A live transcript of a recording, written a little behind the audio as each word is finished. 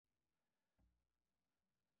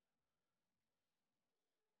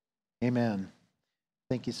Amen.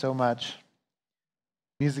 Thank you so much.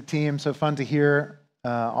 Music team, so fun to hear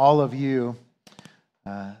all of you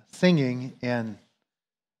singing and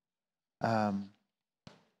I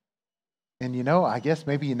guess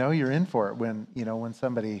maybe you're in for it when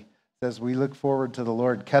somebody says we look forward to the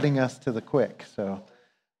Lord cutting us to the quick. So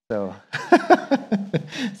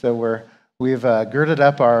we've girded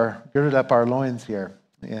up our loins here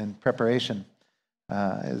in preparation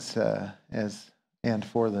and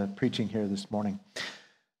for the preaching here this morning.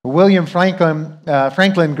 William Franklin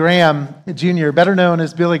Graham Jr., better known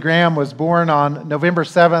as Billy Graham, was born on November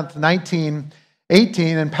 7th,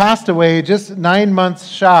 1918, and passed away just 9 months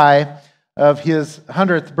shy of his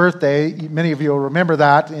 100th birthday. Many of you will remember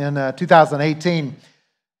that in 2018.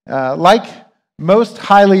 Like most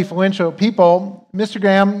highly influential people, Mr.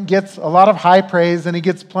 Graham gets a lot of high praise and he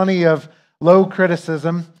gets plenty of low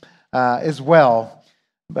criticism as well.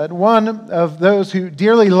 But one of those who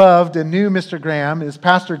dearly loved and knew Mr. Graham is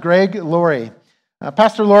Pastor Greg Laurie.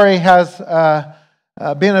 Pastor Laurie has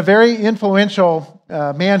been a very influential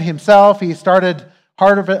man himself. He started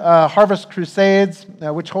Harvest Crusades,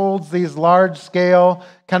 which holds these large-scale,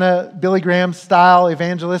 kind of Billy Graham-style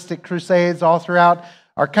evangelistic crusades all throughout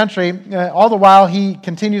our country. All the while, he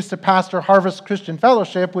continues to pastor Harvest Christian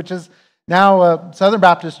Fellowship, which is now a Southern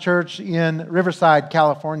Baptist church in Riverside,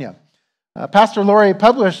 California. Pastor Laurie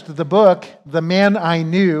published the book, The Man I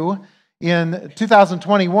Knew, in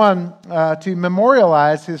 2021 to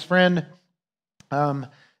memorialize his friend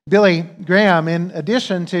Billy Graham. In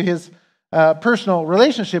addition to his personal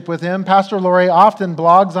relationship with him, Pastor Laurie often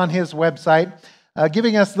blogs on his website,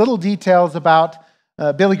 giving us little details about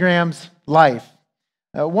Billy Graham's life.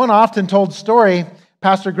 One often told story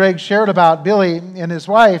Pastor Greg shared about Billy and his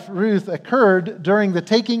wife, Ruth, occurred during the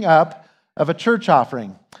taking up of a church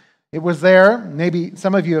offering. It was there, maybe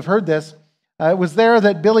some of you have heard this, it was there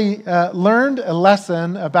that Billy learned a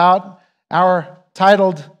lesson about our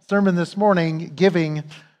titled sermon this morning, Giving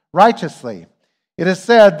Righteously. It is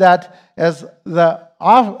said that as the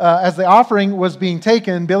offering was being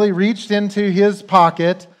taken, Billy reached into his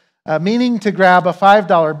pocket, meaning to grab a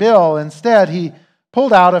 $5 bill. Instead, he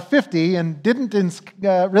pulled out a $50 and didn't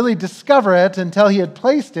really discover it until he had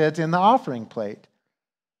placed it in the offering plate.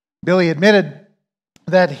 Billy admitted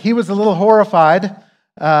that he was a little horrified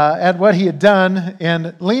at what he had done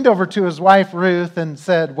and leaned over to his wife, Ruth, and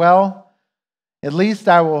said, "Well, at least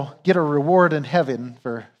I will get a reward in heaven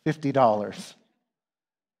for $50.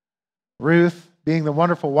 Ruth, being the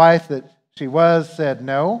wonderful wife that she was, said,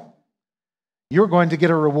 "No, you're going to get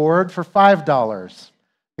a reward for $5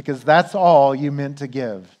 because that's all you meant to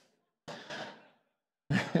give."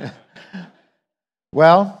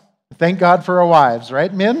 Well, thank God for our wives,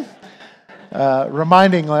 right, men?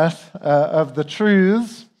 Reminding us of the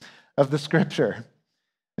truths of the Scripture.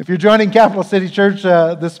 If you're joining Capital City Church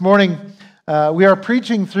this morning, we are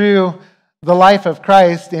preaching through the life of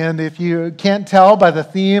Christ, and if you can't tell by the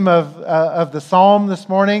theme of the psalm this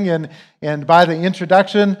morning and by the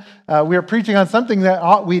introduction, we are preaching on something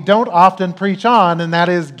that we don't often preach on, and that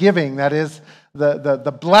is giving. That is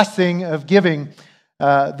the blessing of giving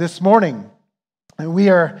this morning. And we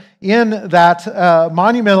are in that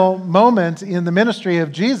monumental moment in the ministry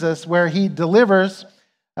of Jesus where he delivers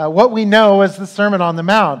what we know as the Sermon on the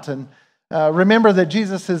Mount. And remember that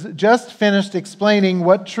Jesus has just finished explaining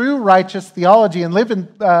what true righteous theology and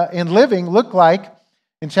living look like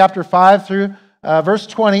in chapter 5 through verse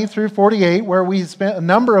 20 through 48, where we spent a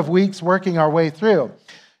number of weeks working our way through.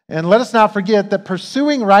 And let us not forget that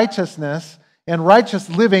pursuing righteousness and righteous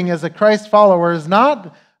living as a Christ follower is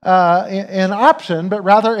not an option, but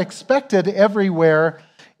rather expected everywhere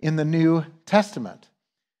in the New Testament.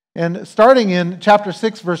 And starting in chapter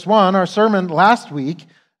 6, verse 1, our sermon last week,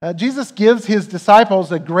 Jesus gives his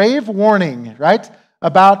disciples a grave warning, right,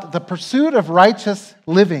 about the pursuit of righteous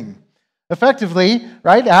living. Effectively,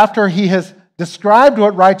 right, after he has described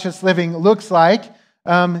what righteous living looks like,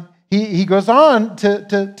 he goes on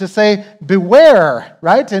to say, beware,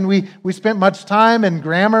 right? And we spent much time in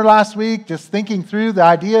grammar last week just thinking through the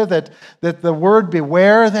idea that the word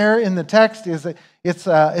beware there in the text it's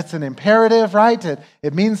an imperative, right?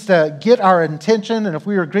 It means to get our attention, and if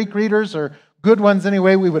we were Greek readers or good ones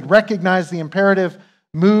anyway, we would recognize the imperative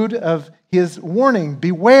mood of his warning.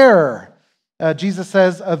 Beware, Jesus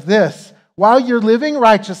says, of this. While you're living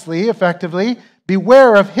righteously, effectively,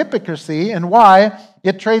 beware of hypocrisy and why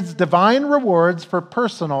it trades divine rewards for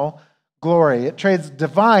personal glory. It trades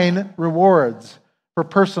divine rewards for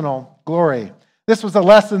personal glory. This was a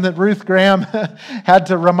lesson that Ruth Graham had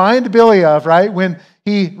to remind Billy of, right? When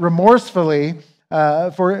he remorsefully,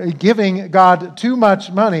 for giving God too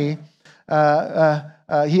much money,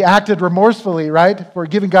 he acted remorsefully, right, for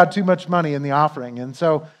giving God too much money in the offering. And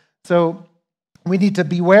so we need to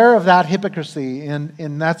beware of that hypocrisy,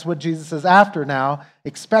 and that's what Jesus is after now,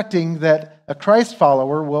 expecting that a Christ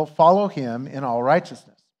follower will follow him in all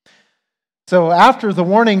righteousness. So after the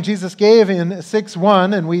warning Jesus gave in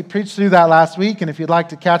 6:1, and we preached through that last week, and if you'd like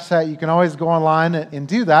to catch that, you can always go online and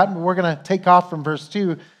do that. We're going to take off from verse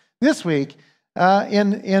 2 this week.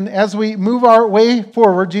 And as we move our way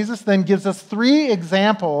forward, Jesus then gives us 3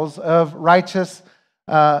 examples of righteous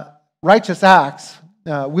acts.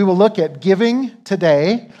 We will look at giving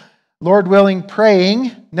today, Lord willing,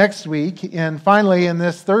 praying next week, and finally in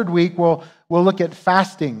this 3rd week, we'll look at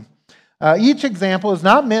fasting. Each example is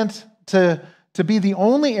not meant to be the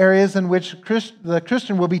only areas in which the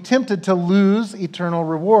Christian will be tempted to lose eternal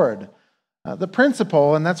reward. The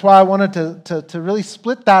principle, and that's why I wanted to really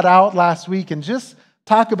split that out last week and just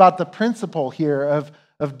talk about the principle here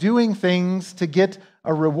of doing things to get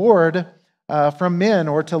a reward from men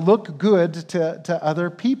or to look good to other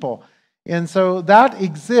people. And so that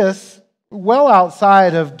exists well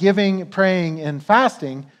outside of giving, praying, and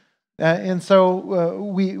fasting. And so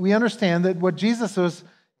we understand that what Jesus was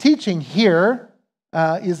teaching here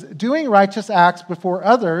is doing righteous acts before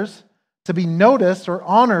others to be noticed or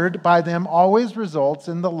honored by them always results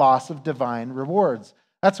in the loss of divine rewards.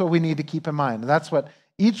 That's what we need to keep in mind. That's what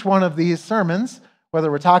each one of these sermons,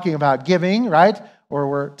 whether we're talking about giving, right, or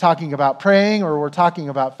we're talking about praying, or we're talking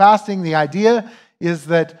about fasting, the idea is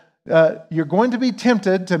that you're going to be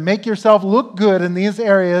tempted to make yourself look good in these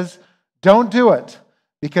areas. Don't do it,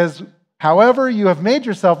 because however you have made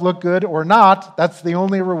yourself look good or not, that's the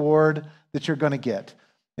only reward that you're going to get.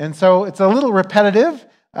 And so it's a little repetitive,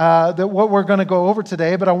 that what we're going to go over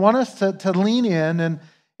today, but I want us to lean in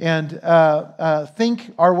and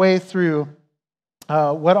think our way through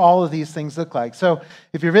what all of these things look like. So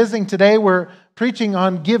if you're visiting today, we're preaching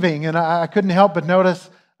on giving, and I couldn't help but notice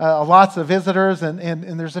lots of visitors,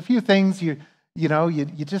 and there's a few things you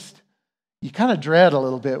kind of dread a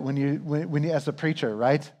little bit when you as a preacher,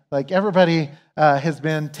 right? Like everybody has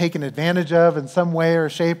been taken advantage of in some way or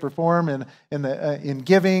shape or form in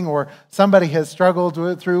giving, or somebody has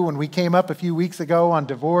struggled through when we came up a few weeks ago on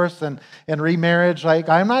divorce and remarriage. Like,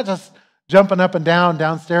 I'm not just jumping up and down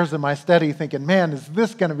downstairs in my study thinking, man, is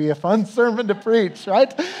this going to be a fun sermon to preach,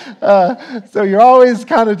 right? So you're always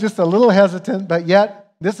kind of just a little hesitant, but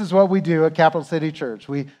yet this is what we do at Capital City Church.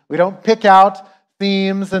 We don't pick out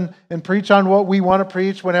themes and preach on what we want to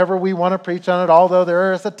preach whenever we want to preach on it, although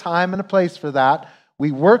there is a time and a place for that.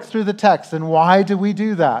 We work through the text. And why do we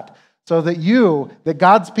do that? So that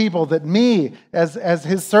God's people, that me as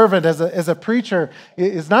his servant, as a preacher,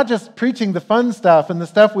 is not just preaching the fun stuff and the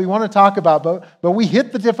stuff we want to talk about, but we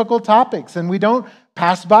hit the difficult topics and we don't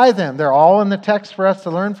pass by them. They're all in the text for us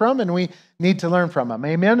to learn from, and we need to learn from them.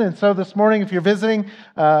 Amen? And so this morning, if you're visiting,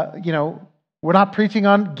 we're not preaching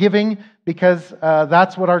on giving because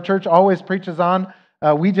that's what our church always preaches on.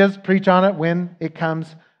 We just preach on it when it comes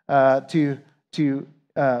to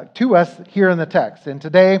us here in the text. And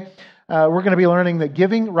today, we're going to be learning that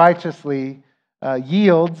giving righteously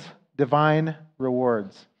yields divine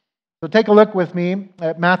rewards. So take a look with me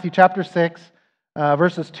at Matthew chapter 6,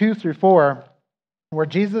 verses 2 through 4, where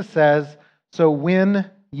Jesus says, "So when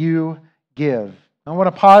you give." I want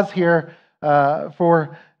to pause here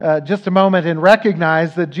for just a moment and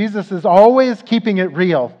recognize that Jesus is always keeping it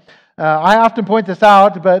real. I often point this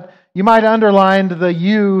out, but you might underline the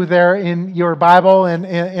 "you" there in your Bible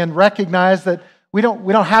and recognize that we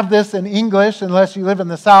don't have this in English unless you live in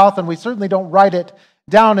the South, and we certainly don't write it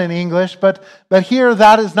down in English. But here,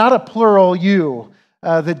 that is not a plural "you."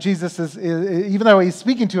 That Jesus is, even though he's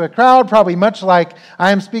speaking to a crowd, probably much like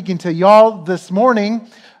I am speaking to y'all this morning,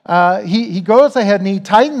 he goes ahead and he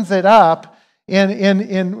tightens it up,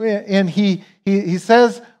 and he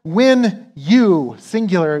says, "When you,"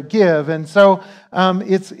 singular, "give." And so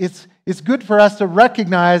it's good for us to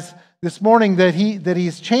recognize this morning that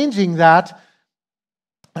he's changing that.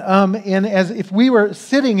 And as if we were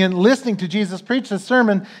sitting and listening to Jesus preach this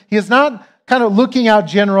sermon, he is not kind of looking out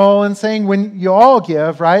general and saying, "When you all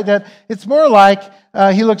give," right? That it's more like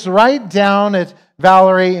he looks right down at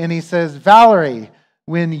Valerie and he says, "Valerie,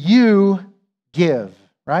 when you give,"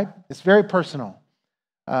 right? It's very personal,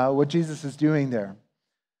 what Jesus is doing there.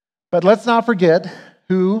 But let's not forget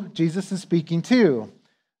who Jesus is speaking to.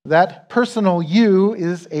 That personal "you"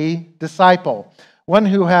 is a disciple, one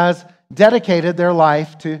who has dedicated their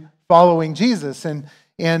life to following Jesus. And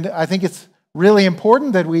I think it's really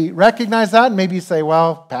important that we recognize that. And maybe you say,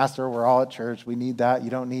 "Well, Pastor, we're all at church. We need that. You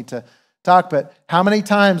don't need to talk." But how many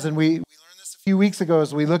times, and we learned this a few weeks ago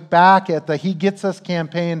as we look back at the He Gets Us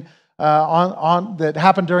campaign that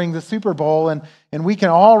happened during the Super Bowl, and we can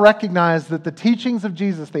all recognize that the teachings of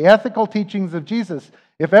Jesus, the ethical teachings of Jesus,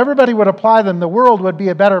 if everybody would apply them, the world would be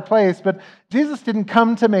a better place. But Jesus didn't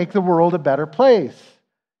come to make the world a better place.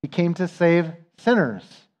 He came to save sinners.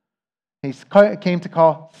 He came to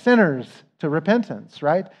call sinners to repentance,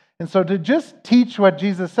 right? And so to just teach what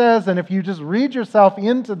Jesus says, and if you just read yourself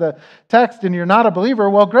into the text and you're not a believer,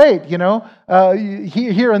 well, great.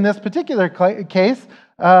 Here in this particular case,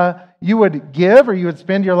 you would give, or you would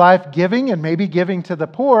spend your life giving and maybe giving to the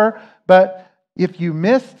poor. But if you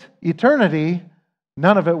missed eternity,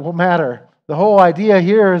 none of it will matter. The whole idea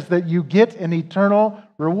here is that you get an eternal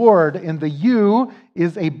reward, and the you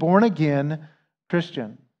is a born-again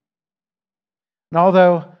Christian. And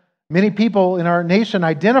although many people in our nation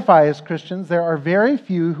identify as Christians, there are very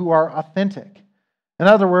few who are authentic. In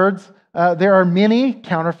other words, there are many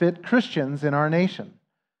counterfeit Christians in our nation.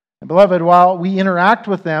 And beloved, while we interact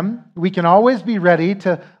with them, we can always be ready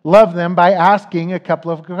to love them by asking a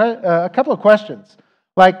couple of questions.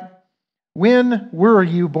 Like, when were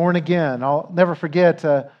you born again? I'll never forget,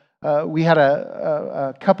 we had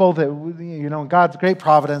a couple that, in God's great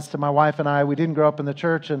providence to my wife and I, we didn't grow up in the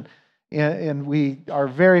church, and our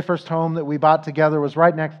very first home that we bought together was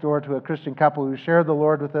right next door to a Christian couple who shared the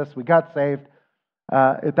Lord with us. We got saved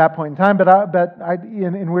at that point in time,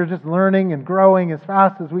 and we were just learning and growing as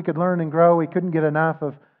fast as we could learn and grow. We couldn't get enough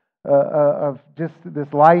of just this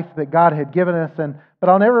life that God had given us. But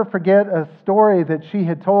I'll never forget a story that she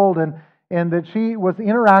had told, and that she was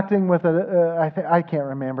interacting with I can't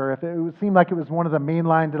remember if it seemed like it was one of the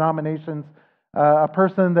mainline denominations, a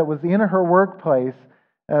person that was in her workplace.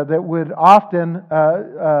 That would often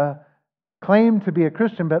claim to be a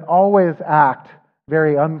Christian, but always act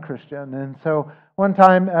very unchristian. And so one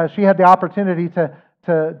time she had the opportunity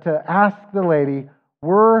to ask the lady,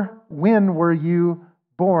 when were you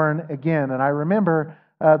born again? And I remember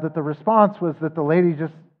that the response was that the lady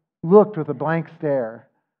just looked with a blank stare.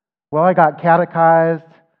 Well, I got catechized.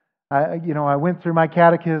 I went through my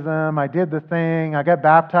catechism. I did the thing. I got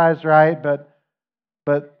baptized right,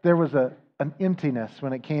 but there was an emptiness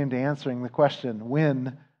when it came to answering the question,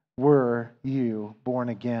 when were you born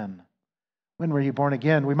again? When were you born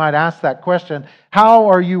again? We might ask that question. How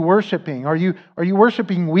are you worshiping? Are you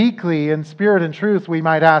worshiping weekly in spirit and truth, we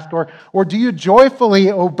might ask? Or do you joyfully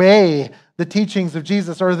obey the teachings of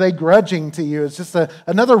Jesus? Or are they grudging to you? It's just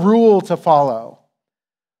another rule to follow.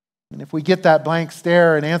 And if we get that blank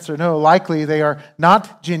stare and answer no, likely they are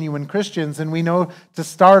not genuine Christians, and we know to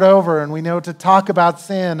start over, and we know to talk about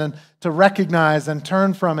sin, and to recognize and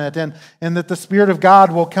turn from it, and that the Spirit of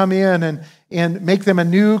God will come in and make them a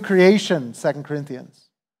new creation, 2 Corinthians.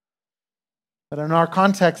 But in our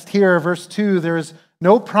context here, verse 2, there is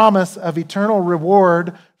no promise of eternal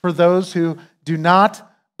reward for those who do not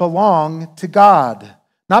belong to God.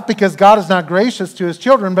 Not because God is not gracious to His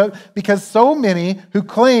children, but because so many who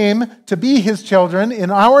claim to be His children, in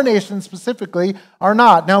our nation specifically, are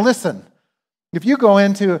not. Now listen, if you go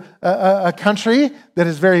into a country that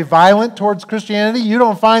is very violent towards Christianity, you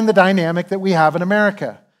don't find the dynamic that we have in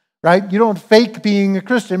America, right? You don't fake being a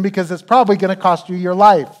Christian because it's probably going to cost you your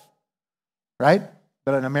life, right?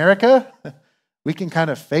 But in America, we can kind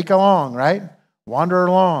of fake along, right? Wander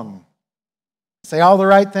along, say all the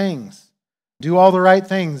right things. Do all the right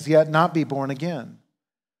things, yet not be born again.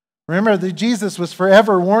 Remember that Jesus was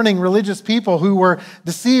forever warning religious people who were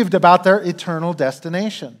deceived about their eternal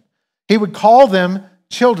destination. He would call them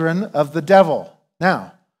children of the devil.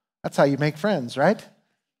 Now, that's how you make friends, right?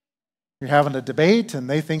 You're having a debate, and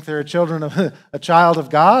they think they're a child of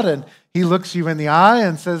God, and he looks you in the eye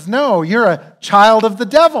and says, no, you're a child of the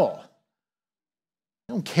devil.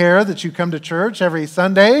 I don't care that you come to church every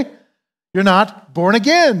Sunday. You're not born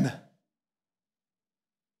again.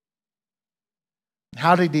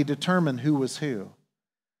 How did he determine who was who?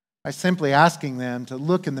 By simply asking them to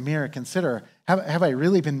look in the mirror, consider, have I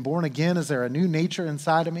really been born again? Is there a new nature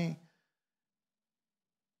inside of me?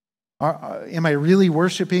 Am I really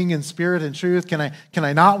worshiping in spirit and truth? Can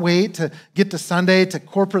I not wait to get to Sunday to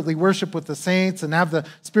corporately worship with the saints and have the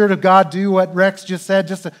Spirit of God do what Rex just said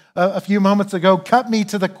just a few moments ago, cut me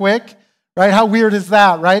to the quick? Right? How weird is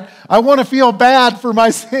that, right? I want to feel bad for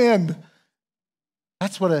my sin.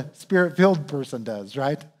 That's what a Spirit-filled person does,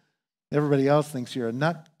 right? Everybody else thinks you're a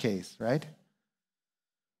nutcase, right?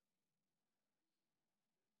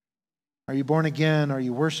 Are you born again? Are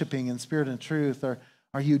you worshiping in spirit and truth? Or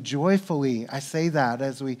are you joyfully? I say that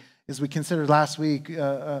as we considered last week, 1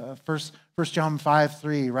 John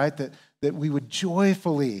 5:3, right? That we would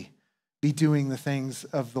joyfully be doing the things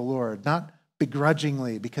of the Lord, not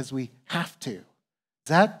begrudgingly because we have to. Is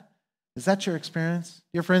Is that your experience?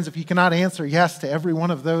 Dear friends, if you cannot answer yes to every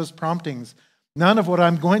one of those promptings, none of what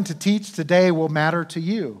I'm going to teach today will matter to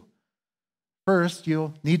you. First,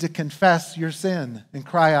 you'll need to confess your sin and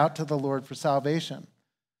cry out to the Lord for salvation.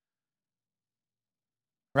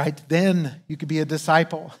 Right? Then you could be a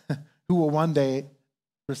disciple who will one day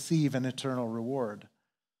receive an eternal reward.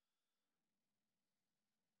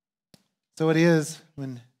 So it is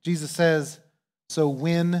when Jesus says, so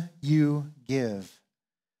when you give,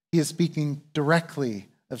 he is speaking directly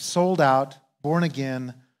of sold out, born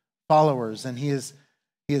again followers, and he has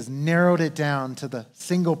narrowed it down to the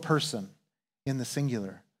single person in the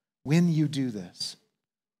singular. When you do this.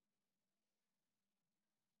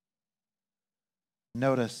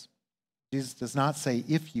 Notice, Jesus does not say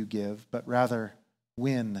if you give, but rather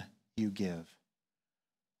when you give.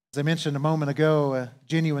 As I mentioned a moment ago, a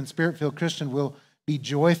genuine Spirit-filled Christian will be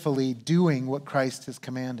joyfully doing what Christ has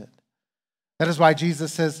commanded. That is why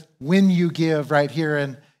Jesus says, when you give, right here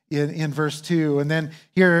in verse 2. And then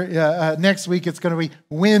here next week, it's going to be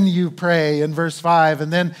when you pray in verse 5.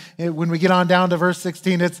 And then when we get on down to verse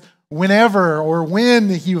 16, it's whenever or when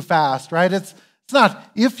you fast, right? It's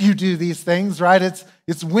not if you do these things, right?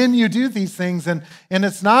 It's when you do these things. And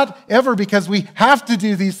it's not ever because we have to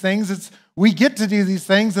do these things. It's we get to do these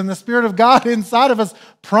things, and the Spirit of God inside of us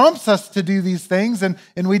prompts us to do these things, and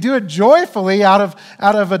we do it joyfully out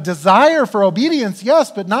of a desire for obedience, yes,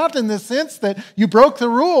 but not in the sense that you broke the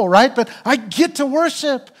rule, right? But I get to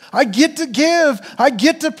worship, I get to give, I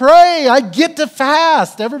get to pray, I get to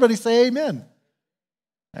fast. Everybody say amen,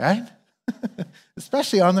 right?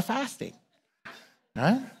 Especially on the fasting,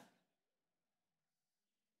 right?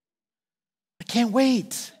 I can't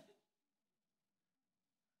wait.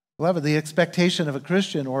 Beloved, the expectation of a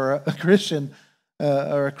Christian or a Christian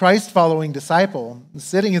or a Christ-following disciple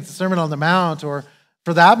sitting at the Sermon on the Mount, or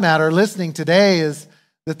for that matter, listening today, is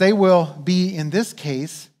that they will be, in this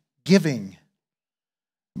case, giving.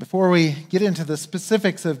 Before we get into the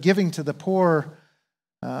specifics of giving to the poor,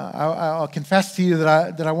 I'll confess to you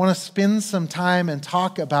that I want to spend some time and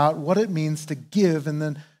talk about what it means to give in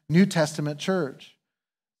the New Testament church.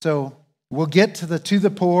 So we'll get to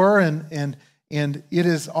the poor, and it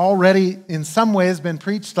has already, in some ways, been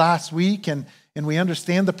preached last week, and we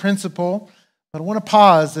understand the principle. But I want to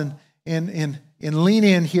pause and lean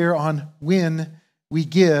in here on when we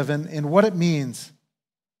give and what it means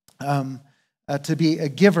to be a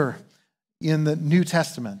giver in the New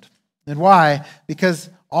Testament. And why? Because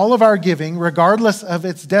all of our giving, regardless of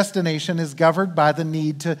its destination, is governed by the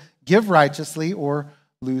need to give righteously or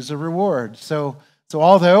lose a reward. So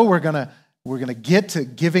although we're going to get to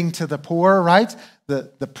giving to the poor, right?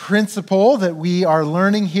 The principle that we are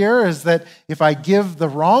learning here is that if I give the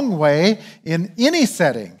wrong way in any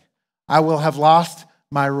setting, I will have lost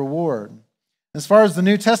my reward. As far as the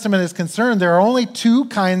New Testament is concerned, there are only two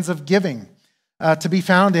kinds of giving to be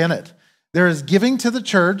found in it. There is giving to the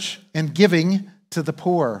church and giving to the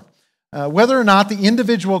poor. Whether or not the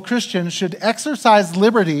individual Christian should exercise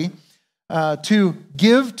liberty to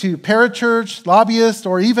give to parachurch, lobbyists,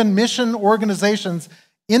 or even mission organizations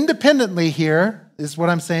independently here, is what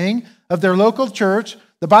I'm saying, of their local church,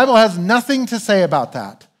 the Bible has nothing to say about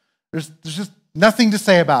that. There's just nothing to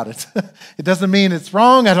say about it. It doesn't mean it's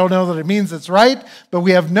wrong. I don't know that it means it's right, but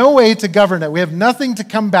we have no way to govern it. We have nothing to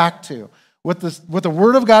come back to. What the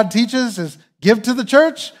Word of God teaches is give to the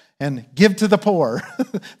church and give to the poor.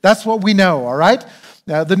 That's what we know, all right?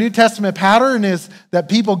 The New Testament pattern is that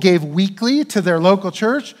people gave weekly to their local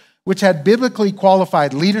church, which had biblically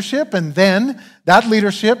qualified leadership, and then that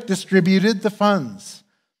leadership distributed the funds.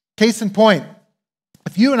 Case in point,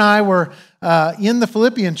 if you and I were in the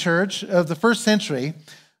Philippian church of the first century,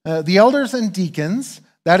 the elders and deacons,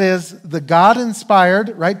 that is the God-inspired,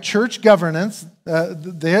 right, church governance,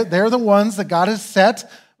 they're the ones that God has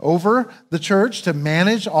set over the church to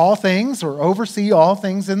manage all things or oversee all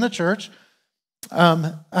things in the church.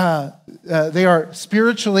 They are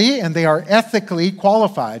spiritually and they are ethically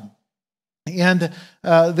qualified. And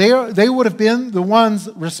they would have been the ones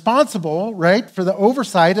responsible, right, for the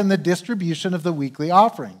oversight and the distribution of the weekly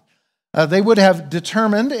offering. They would have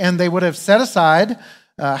determined and they would have set aside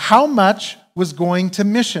how much was going to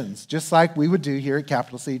missions, just like we would do here at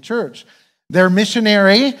Capital City Church. Their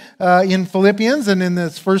missionary in Philippians and in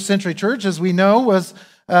this first century church, as we know, was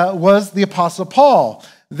the Apostle Paul.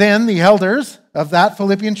 Then the elders of that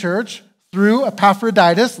Philippian church, through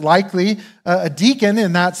Epaphroditus, likely a deacon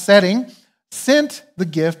in that setting, sent the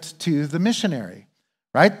gift to the missionary,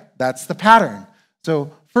 right? That's the pattern.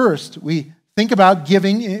 So first, we think about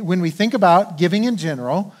giving. When we think about giving in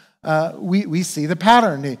general, we see the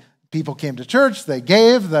pattern. People came to church, they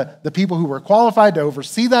gave. The people who were qualified to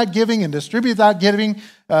oversee that giving and distribute that giving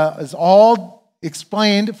is all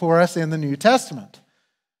explained for us in the New Testament.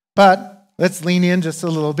 But let's lean in just a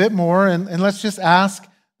little bit more and let's just ask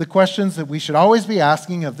the questions that we should always be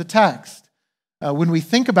asking of the text. When we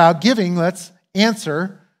think about giving, let's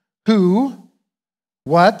answer who,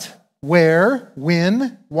 what, where,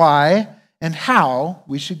 when, why, and how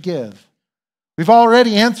we should give. We've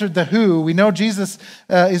already answered the who. We know Jesus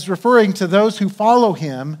is referring to those who follow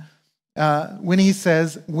him when he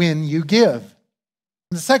says, when you give.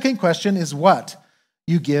 The second question is what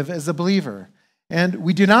you give as a believer. And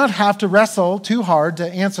we do not have to wrestle too hard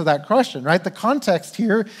to answer that question, right? The context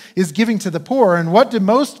here is giving to the poor. And what do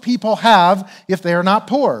most people have if they are not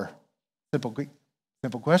poor?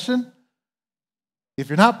 Simple question. If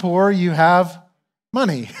you're not poor, you have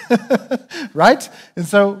money, right? And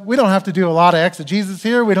so we don't have to do a lot of exegesis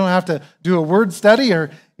here. We don't have to do a word study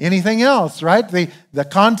or anything else, right? The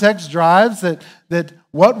context drives that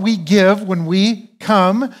what we give when we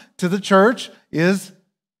come to the church is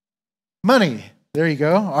money. There you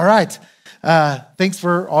go. All right. Thanks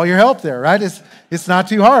for all your help there, right? It's not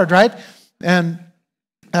too hard, right? And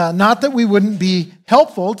not that we wouldn't be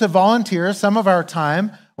helpful to volunteer some of our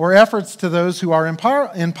time or efforts to those who are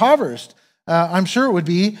impoverished. I'm sure it would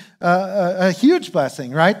be a huge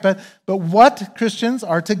blessing, right? But what Christians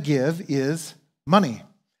are to give is money.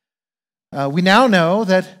 We now know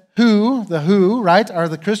that the who, right, are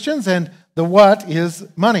the Christians, and the what is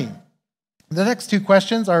money. The next two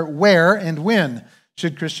questions are where and when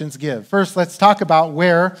should Christians give. First, let's talk about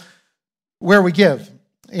where we give.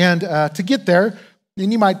 And to get there,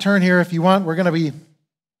 and you might turn here if you want. We're going to be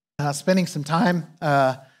spending some time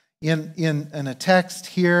in a text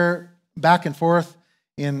here, back and forth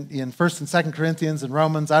in 1st and 2nd Corinthians and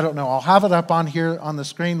Romans. I don't know. I'll have it up on here on the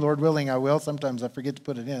screen. Lord willing, I will. Sometimes I forget to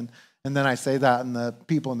put it in. And then I say that, and the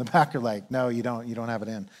people in the back are like, no, you don't. You don't have it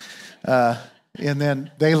in. And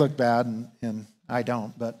then they look bad, and I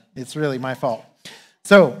don't. But it's really my fault.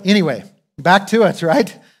 So anyway, back to it,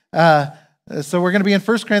 right? So we're going to be in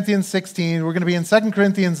 1 Corinthians 16. We're going to be in 2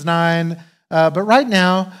 Corinthians 9. But right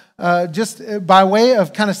now, just by way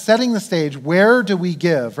of kind of setting the stage, where do we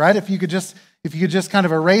give, right? If you could just kind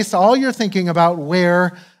of erase all your thinking about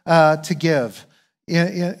where to give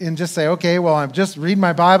and just say, okay, well, I'm just reading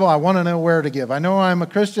my Bible. I want to know where to give. I know I'm a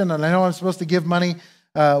Christian and I know I'm supposed to give money.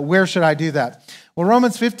 Where should I do that? Well,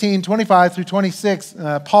 Romans 15, 25 through 26,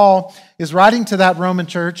 Paul is writing to that Roman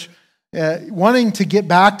church, wanting to get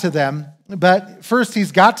back to them. But first,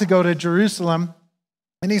 he's got to go to Jerusalem.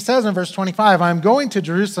 And he says in verse 25, I'm going to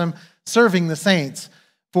Jerusalem serving the saints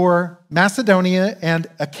for Macedonia and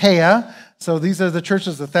Achaia. So these are the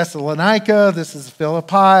churches of Thessalonica. This is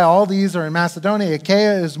Philippi. All these are in Macedonia.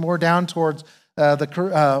 Achaia is more down towards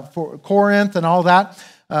for Corinth and all that.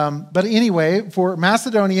 But anyway, for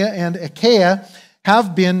Macedonia and Achaia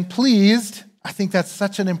have been pleased. I think that's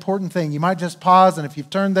such an important thing. You might just pause, and if you've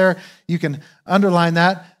turned there, you can underline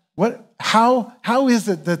that. How is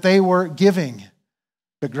it that they were giving?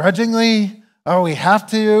 Begrudgingly? Oh, we have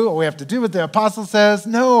to do what the apostle says.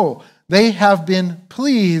 No, they have been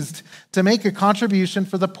pleased to make a contribution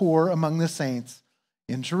for the poor among the saints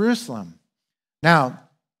in Jerusalem. Now,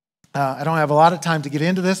 I don't have a lot of time to get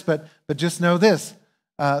into this, but just know this.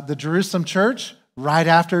 The Jerusalem church, right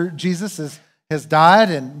after Jesus has died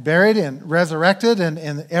and buried and resurrected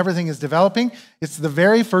and everything is developing, it's the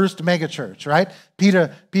very first megachurch, right?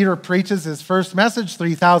 Peter preaches his first message,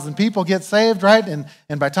 3,000 people get saved, right? And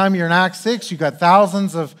by the time you're in Acts 6, you've got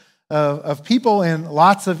thousands of people and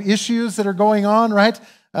lots of issues that are going on, right,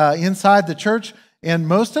 inside the church. And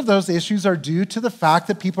most of those issues are due to the fact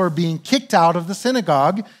that people are being kicked out of the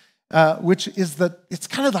synagogue, which is it's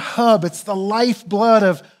kind of the hub, it's the lifeblood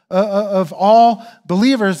of all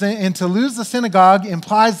believers. And to lose the synagogue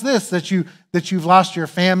implies this, that you've lost your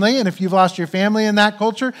family. And if you've lost your family in that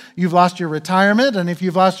culture, you've lost your retirement. And if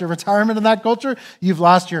you've lost your retirement in that culture, you've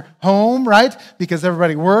lost your home, right? Because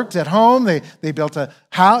everybody worked at home. They built a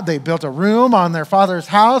house, they built a room on their father's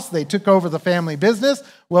house. They took over the family business.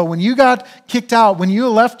 Well, when you got kicked out, when you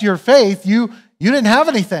left your faith, you didn't have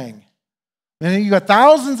anything. And you got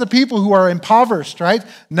thousands of people who are impoverished, right?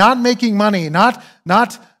 Not making money, not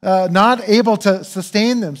able to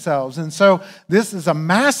sustain themselves. And so this is a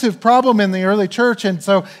massive problem in the early church. And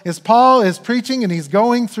so as Paul is preaching and he's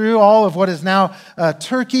going through all of what is now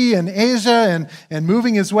Turkey and Asia and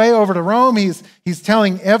moving his way over to Rome, he's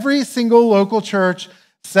telling every single local church,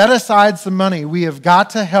 set aside some money. We have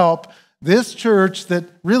got to help this church that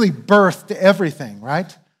really birthed everything,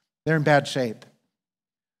 right? They're in bad shape.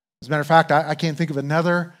 As a matter of fact, I can't think of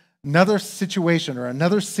another another situation or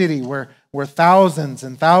another city where thousands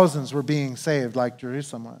and thousands were being saved like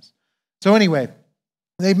Jerusalem was. So anyway,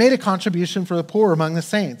 they made a contribution for the poor among the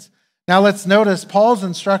saints. Now let's notice Paul's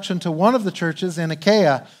instruction to one of the churches in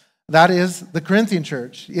Achaia, that is the Corinthian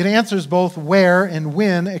church. It answers both where and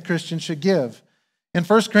when a Christian should give. In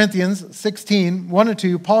 1 Corinthians 16, 1 and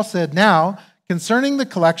 2, Paul said, "Now, concerning the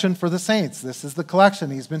collection for the saints," this is the collection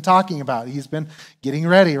he's been talking about. He's been getting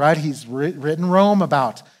ready, right? He's written Rome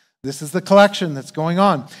about. This is the collection that's going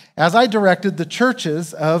on. "As I directed the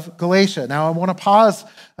churches of Galatia." Now, I want to pause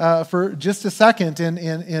for just a second.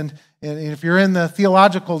 And if you're in the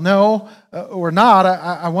theological no or not,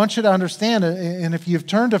 I want you to understand. And if you've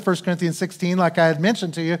turned to 1 Corinthians 16, like I had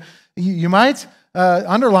mentioned to you, you might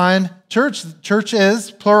underline church. Church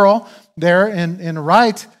is plural there, and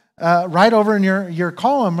right over in your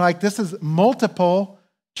column, like this is multiple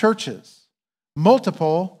churches.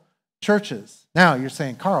 Multiple churches. Now you're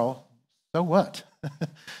saying, "Carl, so what?"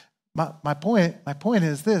 my point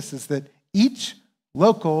is this: is that each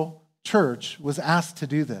local church was asked to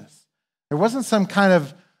do this. There wasn't some kind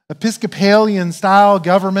of Episcopalian style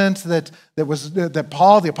government that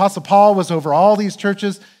Paul, the Apostle Paul, was over all these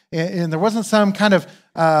churches, and there wasn't some kind of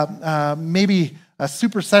maybe a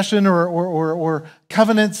supersession or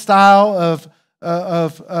covenant style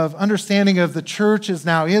of understanding of the church is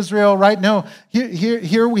now Israel, right? No,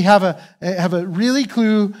 here we have a really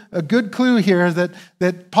a good clue here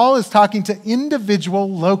that Paul is talking to individual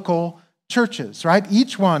local churches, right?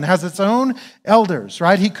 Each one has its own elders,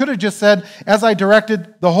 right? He could have just said, "As I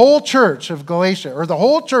directed the whole church of Galatia," or the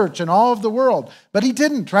whole church in all of the world, but he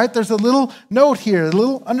didn't, right? There's a little note here, a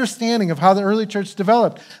little understanding of how the early church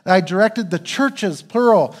developed. "I directed the churches,"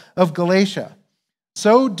 plural, "of Galatia.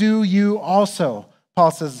 So do you also."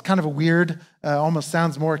 Paul says, it's kind of a weird, almost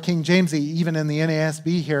sounds more King Jamesy, even in the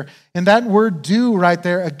NASB here. And that word "do" right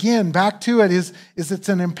there, again, back to it, is it's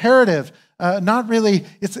an imperative. Not really,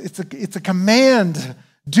 it's a command.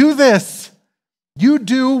 Do this. You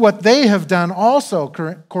do what they have done also,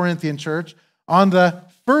 Corinthian church, on the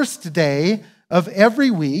first day of every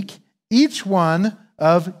week. Each one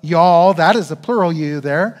of y'all, that is a plural you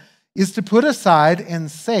there, is to put aside and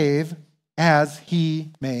save as he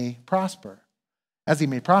may prosper. As he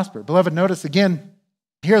may prosper. Beloved, notice again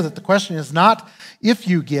here that the question is not if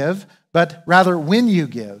you give, but rather when you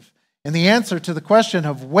give. And the answer to the question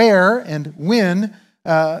of where and when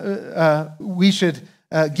we should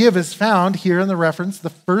give is found here in the reference, the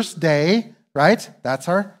first day, right? That's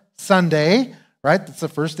our Sunday, right? That's the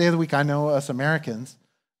first day of the week. I know us Americans,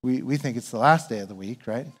 we think it's the last day of the week,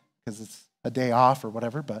 right? Because it's a day off or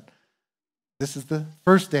whatever, but this is the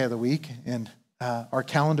first day of the week, and our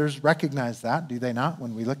calendars recognize that, do they not,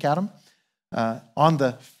 when we look at them? On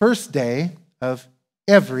the first day of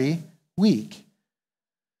every week.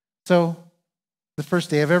 So, the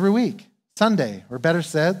first day of every week, Sunday, or better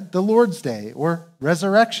said, the Lord's Day, or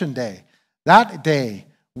Resurrection Day. That day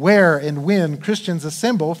where and when Christians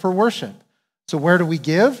assemble for worship. So where do we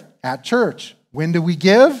give? At church. When do we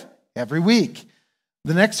give? Every week.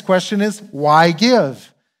 The next question is, why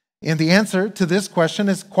give? And the answer to this question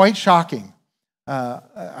is quite shocking.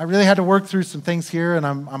 I really had to work through some things here, and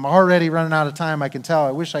I'm already running out of time, I can tell.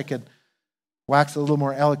 I wish I could wax a little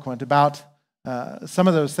more eloquent about some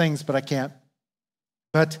of those things, but I can't.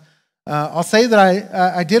 But I'll say that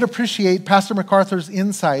I did appreciate Pastor MacArthur's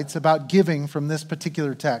insights about giving from this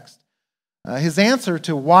particular text. His answer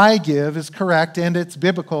to why give is correct, and it's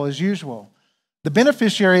biblical as usual. The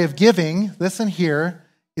beneficiary of giving, listen here,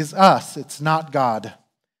 is us. It's not God.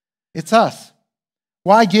 It's us.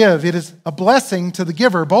 Why give? It is a blessing to the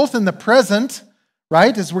giver, both in the present,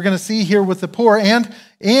 right, as we're going to see here with the poor, and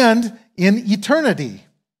in eternity.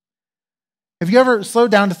 Have you ever slowed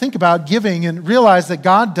down to think about giving and realize that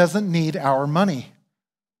God doesn't need our money?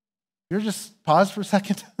 You ever just pause for a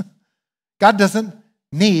second? God doesn't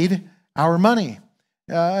need our money.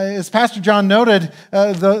 As Pastor John noted,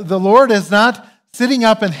 the Lord is not sitting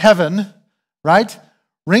up in heaven, right,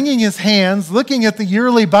 wringing his hands, looking at the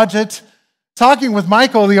yearly budget, talking with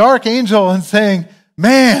Michael, the archangel, and saying,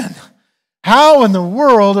 "Man, how in the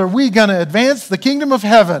world are we going to advance the kingdom of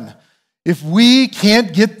heaven if we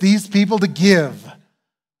can't get these people to give?"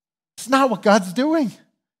 It's not what God's doing.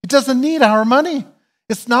 It doesn't need our money.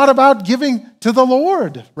 It's not about giving to the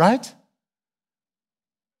Lord, right?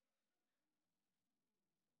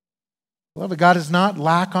 Beloved, God does not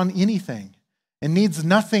lack on anything and needs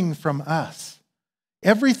nothing from us.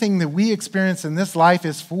 Everything that we experience in this life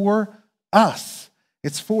is for us.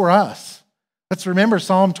 It's for us. Let's remember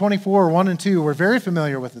Psalm 24, 1 and 2. We're very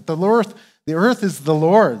familiar with it. The earth is the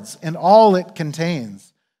Lord's and all it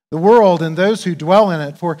contains, the world and those who dwell in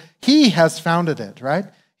it, for he has founded it, right?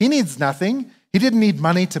 He needs nothing. He didn't need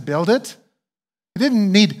money to build it. He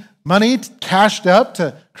didn't need money cashed up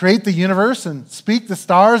to create the universe and speak the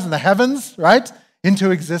stars and the heavens, right,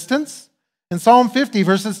 into existence. In Psalm 50,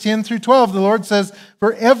 verses 10 through 12, the Lord says,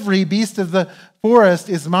 for every beast of the forest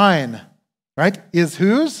is mine, right? Is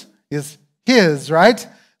whose? Is his, right?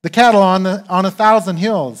 The cattle on 1,000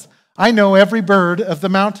 hills. I know every bird of the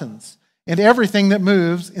mountains, and everything that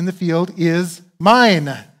moves in the field is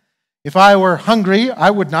mine. If I were hungry, I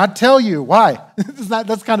would not tell you. Why?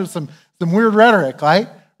 That's kind of some weird rhetoric,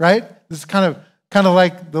 right? This is kind of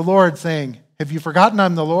like the Lord saying, have you forgotten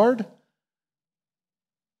I'm the Lord?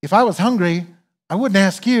 If I was hungry, I wouldn't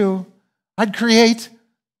ask you. I'd create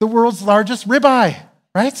the world's largest ribeye,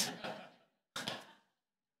 right?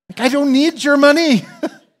 Like, I don't need your money.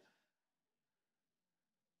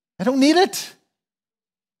 I don't need it.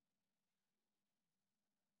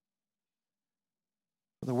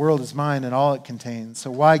 The world is mine and all it contains,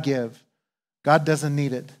 so why give? God doesn't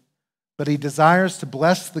need it, but he desires to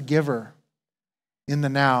bless the giver in the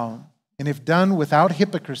now, and if done without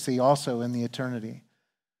hypocrisy, also in the eternity.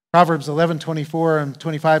 Proverbs 11:24 and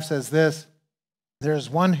 25 says this, there is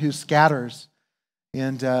one who scatters,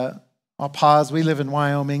 and I'll pause. We live in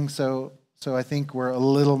Wyoming, so I think we're a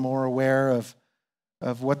little more aware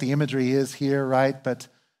of what the imagery is here, right? But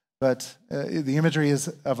the imagery is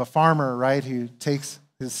of a farmer, right, who takes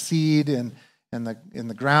his seed and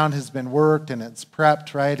the ground has been worked and it's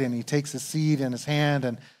prepped, right? And he takes the seed in his hand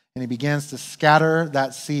and he begins to scatter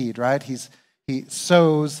that seed, right? He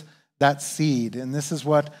sows that seed. And this is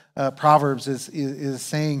what Proverbs is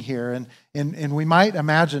saying here. And we might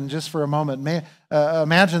imagine, just for a moment,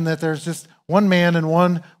 imagine that there's just one man and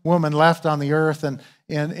one woman left on the earth and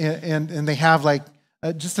they have like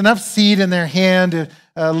just enough seed in their hand,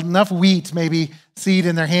 enough wheat, maybe seed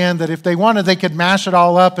in their hand, that if they wanted, they could mash it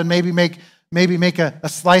all up and maybe make a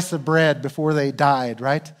slice of bread before they died,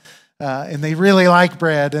 right? And they really like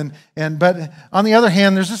bread. But on the other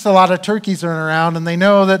hand, there's just a lot of turkeys running around, and they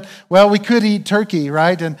know that, well, we could eat turkey,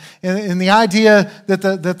 right? And the idea that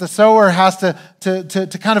the sower has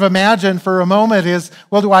to kind of imagine for a moment is,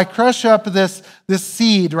 well, do I crush up this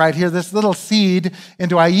seed right here, this little seed, and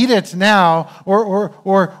do I eat it now,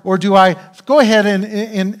 or do I go ahead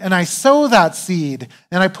and I sow that seed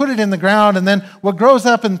and I put it in the ground, and then what grows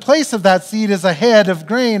up in place of that seed is a head of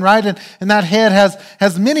grain, right? And that head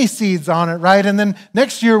has many seeds on it, right? And then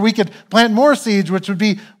next year we could plant more seeds, which would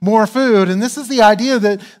be more food. And this is the idea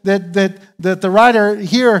that the writer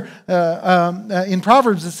here in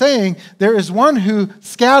Proverbs is saying, there is one who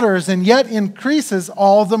scatters and yet increases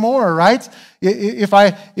all the more, right? If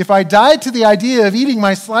I died to the idea of eating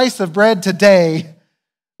my slice of bread today,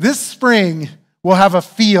 this spring we'll have a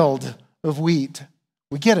field of wheat.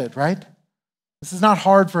 We get it, right? This is not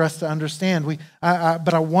hard for us to understand.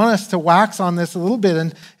 But I want us to wax on this a little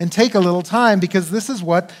bit and take a little time, because this is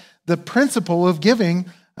what the principle of giving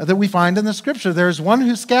that we find in the Scripture. There is one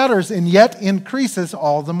who scatters and yet increases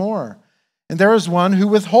all the more. And there is one who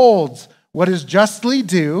withholds what is justly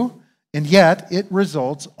due, and yet it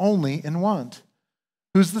results only in want.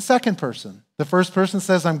 Who's the second person? The first person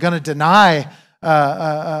says, I'm going to deny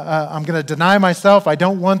myself. I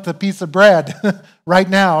don't want the piece of bread right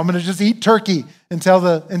now. I'm going to just eat turkey until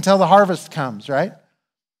the harvest comes, right?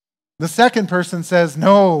 The second person says,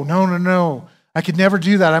 no. I could never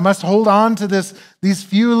do that. I must hold on to these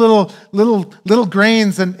few little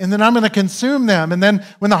grains, and then I'm going to consume them. And then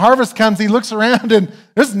when the harvest comes, he looks around and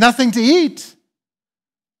there's nothing to eat.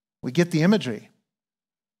 We get the imagery.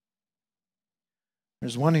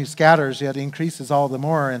 There's one who scatters, yet increases all the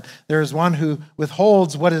more. And there is one who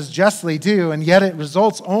withholds what is justly due, and yet it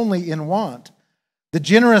results only in want. The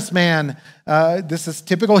generous man, this is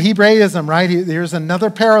typical Hebraism, right? Here's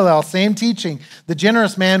another parallel, same teaching. The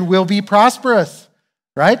generous man will be prosperous,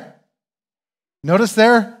 right? Notice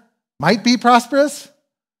there, might be prosperous,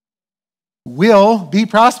 will be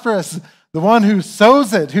prosperous. The one who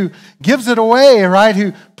sows it, who gives it away, right?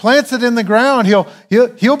 Who plants it in the ground,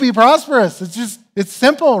 he'll be prosperous. It's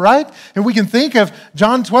simple, right? And we can think of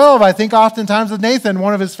John 12, I think oftentimes with Nathan,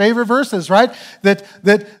 one of his favorite verses, right? That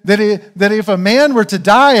if a man were to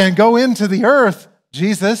die and go into the earth,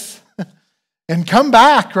 Jesus, and come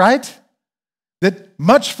back, right? That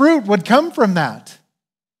much fruit would come from that.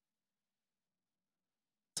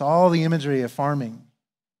 It's all the imagery of farming.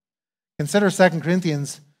 Consider 2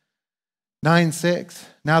 Corinthians 9:6.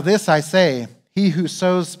 Now this I say, he who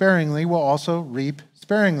sows sparingly will also reap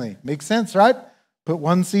sparingly. Makes sense, right? Put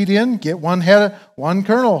one seed in, get one head, one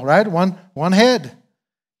kernel, right? One head.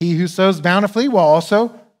 He who sows bountifully will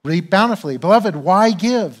also reap bountifully. Beloved, why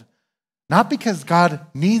give? Not because God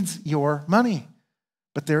needs your money,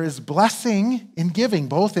 but there is blessing in giving,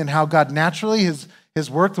 both in how God naturally has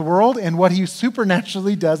worked the world and what he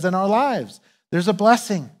supernaturally does in our lives. There's a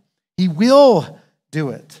blessing. He will do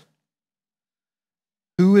it.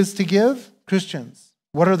 Who is to give? Christians.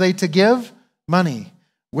 What are they to give? Money.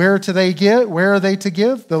 Where do they give? Where are they to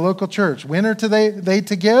give? The local church. When are they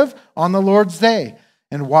to give? On the Lord's day.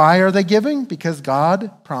 And why are they giving? Because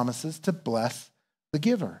God promises to bless the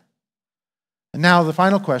giver. And now the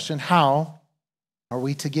final question, how are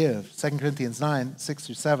we to give? 2 Corinthians 9,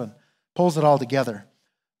 6-7 pulls it all together.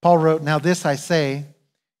 Paul wrote, "Now this I say,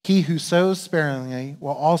 he who sows sparingly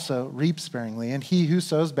will also reap sparingly, and he who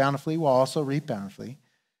sows bountifully will also reap bountifully.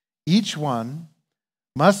 Each one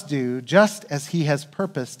must do just as he has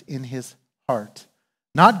purposed in his heart,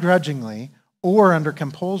 not grudgingly or under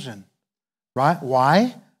compulsion." Right?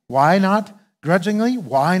 Why? Why not grudgingly?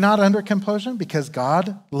 Why not under compulsion? Because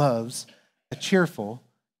God loves a cheerful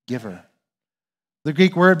giver. The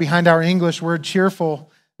Greek word behind our English word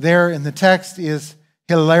cheerful there in the text is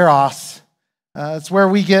hilaros. It's where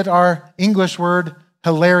we get our English word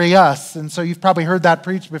hilarious. And so you've probably heard that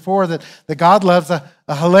preached before, that God loves a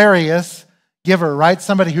hilarious giver, right?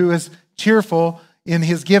 Somebody who is cheerful in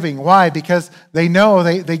his giving. Why? Because they know,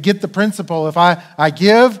 they get the principle. If I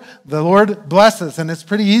give, the Lord blesses. And it's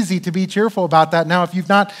pretty easy to be cheerful about that. Now, if you've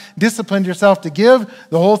not disciplined yourself to give,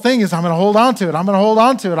 the whole thing is, I'm going to hold on to it. I'm going to hold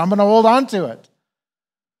on to it. I'm going to hold on to it.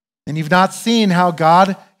 And you've not seen how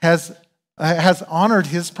God has honored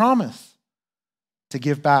his promise to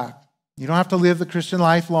give back. You don't have to live the Christian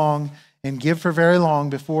life long and give for very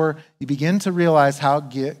long before you begin to realize how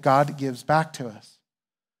God gives back to us.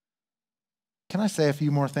 Can I say a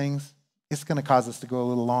few more things? It's going to cause us to go a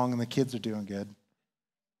little long, and the kids are doing good.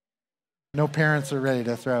 No parents are ready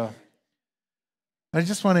to throw. I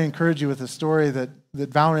just want to encourage you with a story that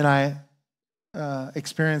Valerie and I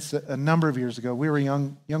experienced a number of years ago. We were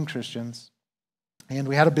young Christians, and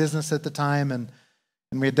we had a business at the time, and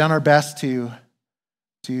we had done our best to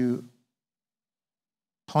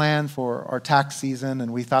plan for our tax season,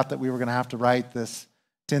 and we thought that we were going to have to write this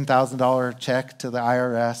 $10,000 check to the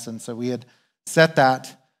IRS, and so we had set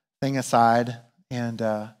that thing aside, and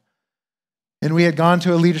we had gone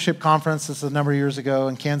to a leadership conference. This is a number of years ago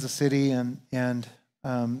in Kansas City, and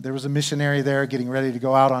there was a missionary there getting ready to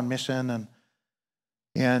go out on mission,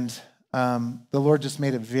 and the Lord just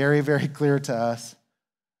made it very, very clear to us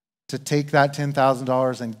to take that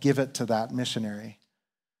 $10,000 and give it to that missionary.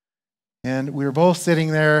 And we were both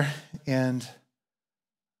sitting there, and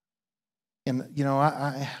you know,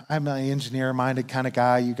 I'm an engineer-minded kind of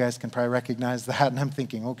guy. You guys can probably recognize that. And I'm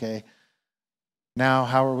thinking, okay, now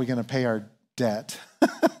how are we going to pay our debt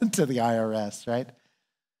to the IRS, right?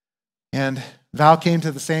 And Val came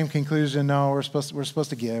to the same conclusion. No, we're supposed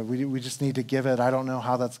to give. We just need to give it. I don't know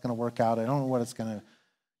how that's going to work out. I don't know what it's going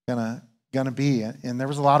to be. And there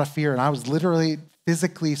was a lot of fear, and I was literally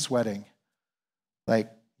physically sweating,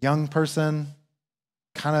 like young person,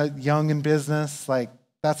 kind of young in business, like.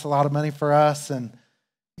 That's a lot of money for us, and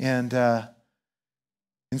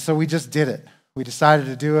so we just did it. We decided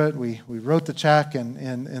to do it. We wrote the check, and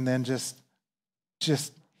then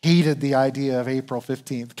just hated the idea of April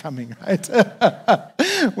 15th coming, right?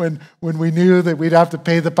 when we knew that we'd have to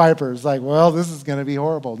pay the pipers, like, well, this is going to be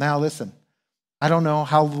horrible. Now listen, I don't know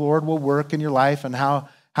how the Lord will work in your life and how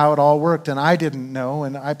it all worked, and I didn't know.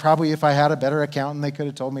 And I probably, if I had a better accountant, they could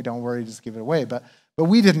have told me, "Don't worry, just give it away." But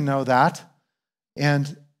we didn't know that.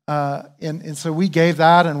 And so we gave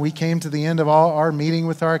that, and we came to the end of all our meeting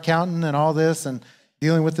with our accountant and all this, and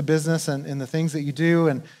dealing with the business and the things that you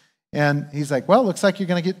do. And he's like, "Well, looks like you're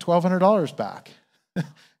going to get $1,200 back."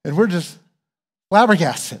 And we're just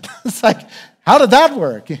flabbergasted. It's like, how did that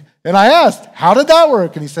work? And I asked, how did that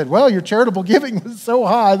work? And he said, "Well, your charitable giving was so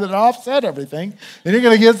high that it offset everything, and you're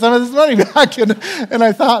going to get some of this money back." And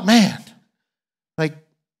I thought, man, like,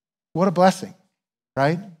 what a blessing,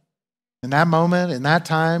 right? In that moment, in that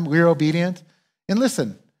time, we were obedient. And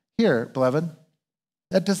listen, here, beloved,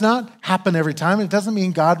 that does not happen every time. It doesn't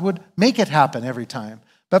mean God would make it happen every time.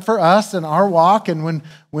 But for us in our walk, and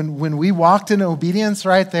when we walked in obedience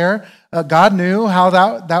right there, God knew how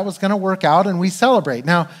that was going to work out, and we celebrate.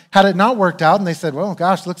 Now, had it not worked out, and they said, "Well,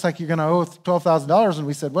 gosh, looks like you're going to owe $12,000, and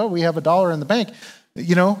we said, "Well, we have $1 in the bank."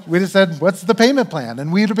 You know, we just said, "What's the payment plan?"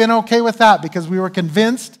 And we'd have been okay with that because we were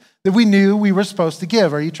convinced that we knew we were supposed to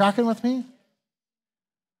give. Are you tracking with me?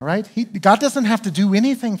 All right? God doesn't have to do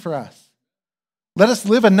anything for us. Let us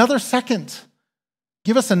live another second.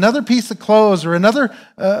 Give us another piece of clothes or another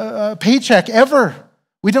paycheck ever.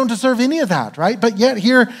 We don't deserve any of that, right? But yet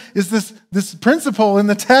here is this principle in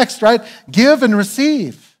the text, right? Give and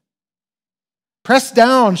receive. Pressed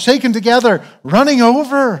down, shaken together, running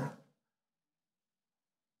over. It's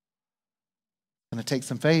going to take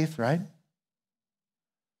some faith, right?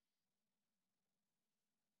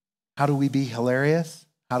 How do we be hilarious?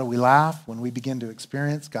 How do we laugh when we begin to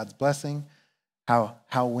experience God's blessing?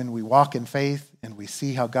 How when we walk in faith and we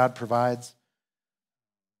see how God provides,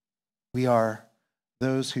 we are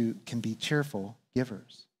those who can be cheerful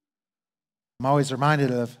givers. I'm always reminded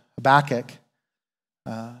of Habakkuk,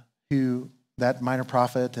 that minor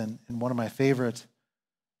prophet, and one of my favorite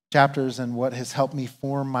chapters and what has helped me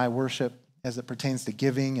form my worship as it pertains to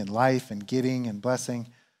giving and life and getting and blessing.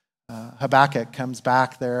 Habakkuk comes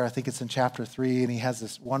back there, I think it's in chapter 3, and he has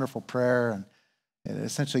this wonderful prayer, and it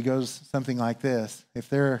essentially goes something like this. If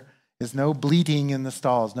there is no bleating in the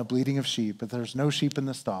stalls, no bleating of sheep, if there's no sheep in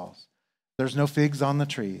the stalls, there's no figs on the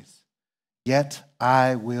trees, yet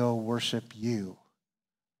I will worship you,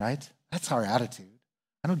 right? That's our attitude.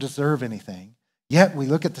 I don't deserve anything. Yet we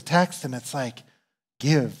look at the text and it's like,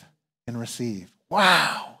 give and receive.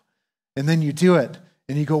 Wow. And then you do it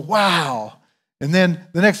and you go, wow. And then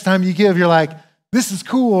the next time you give, you're like, this is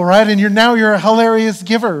cool, right? And you're a hilarious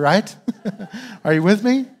giver, right? Are you with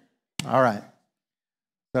me? All right.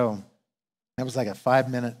 So that was like a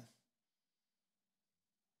 5-minute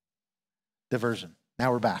diversion.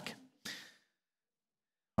 Now we're back.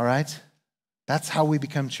 All right? That's how we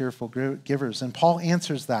become cheerful givers. And Paul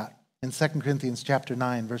answers that in 2 Corinthians chapter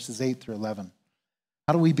 9, verses 8 through 11.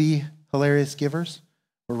 How do we be hilarious givers?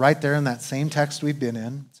 We're right there in that same text we've been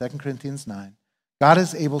in, 2 Corinthians 9. God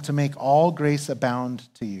is able to make all grace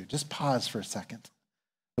abound to you. Just pause for a second.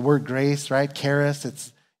 The word grace, right?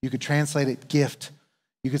 Charis, you could translate it gift.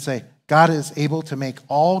 You could say, God is able to make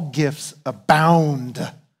all gifts abound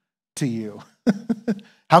to you.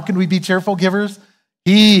 How can we be cheerful givers?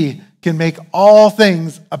 He can make all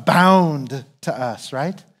things abound to us,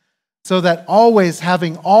 right? So that always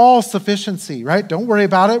having all sufficiency, right? Don't worry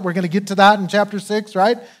about it. We're going to get to that in chapter 6,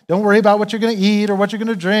 right? Don't worry about what you're going to eat or what you're going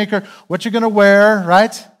to drink or what you're going to wear,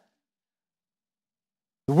 right?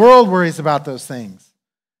 The world worries about those things.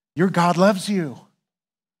 Your God loves you.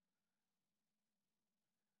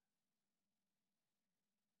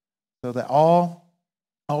 So that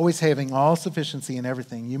always having all sufficiency in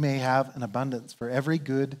everything, you may have an abundance for every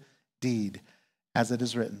good deed, as it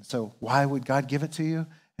is written. So why would God give it to you?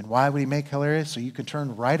 And why would he make hilarious? So you can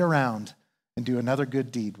turn right around and do another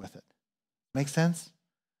good deed with it. Make sense?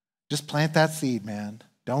 Just plant that seed, man.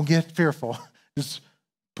 Don't get fearful. Just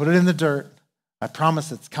put it in the dirt. I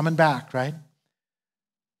promise it's coming back, right?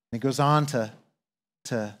 And it goes on to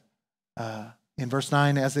in verse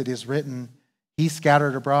 9, as it is written, he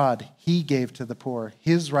scattered abroad, he gave to the poor,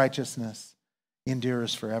 his righteousness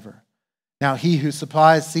endures forever. Now he who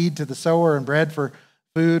supplies seed to the sower and bread for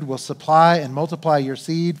food will supply and multiply your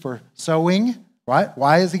seed for sowing, right?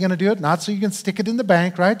 Why is he going to do it? Not so you can stick it in the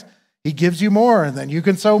bank, right? He gives you more, and then you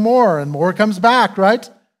can sow more, and more comes back, right?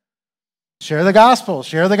 Share the gospel,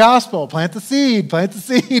 plant the seed, plant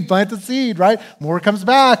the seed, right? More comes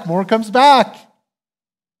back, more comes back.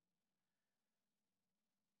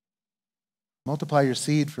 Multiply your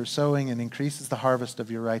seed for sowing and increases the harvest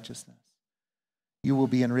of your righteousness. You will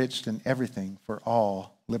be enriched in everything for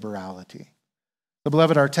all liberality. So,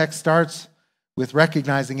 beloved, our text starts with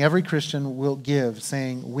recognizing every Christian will give,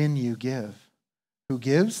 saying, when you give. Who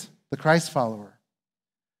gives? The Christ follower.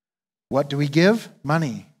 What do we give?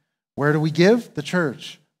 Money. Where do we give? The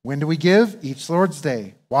church. When do we give? Each Lord's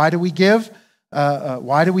Day. Why do we give?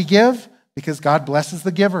 Because God blesses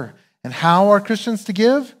the giver. And how are Christians to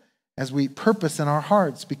give? As we purpose in our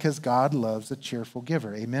hearts, because God loves a cheerful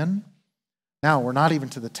giver. Amen? Now, we're not even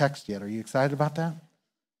to the text yet. Are you excited about that?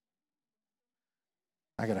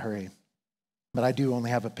 I got to hurry. But I do only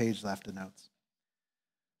have a page left of notes.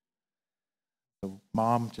 So,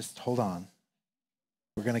 Mom, just hold on.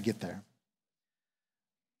 We're going to get there.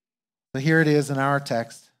 So here it is in our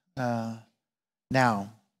text.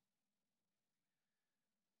 Now,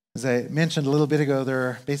 as I mentioned a little bit ago, there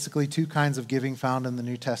are basically two kinds of giving found in the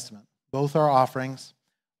New Testament. Both are offerings.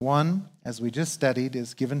 One, as we just studied,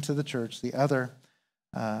 is given to the church. The other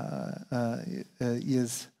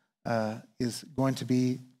is going to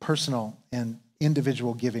be personal and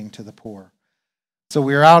individual giving to the poor. So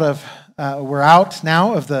we're out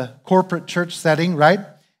now of the corporate church setting, right?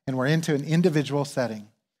 And we're into an individual setting.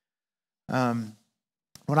 When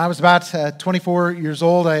I was about 24 years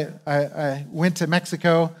old, I went to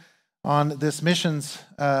Mexico on this missions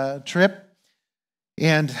trip.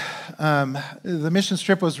 And the missions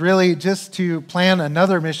trip was really just to plan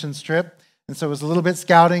another missions trip. And so it was a little bit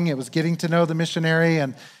scouting. It was getting to know the missionary.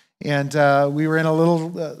 And we were in a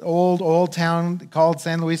little old town called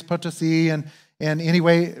San Luis Potosi. And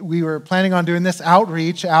anyway, we were planning on doing this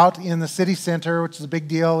outreach out in the city center, which is a big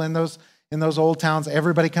deal in those old towns.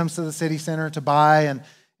 Everybody comes to the city center to buy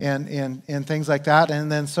and things like that.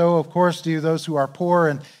 And then so, of course, do those who are poor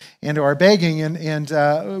and who are begging. And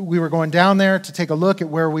we were going down there to take a look at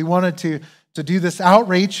where we wanted to do this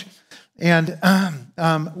outreach. And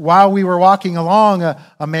while we were walking along,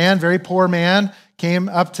 a man, very poor man, came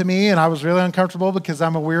up to me, and I was really uncomfortable because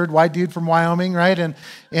I'm a weird white dude from Wyoming, right? And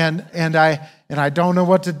I don't know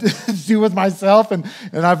what to do with myself, and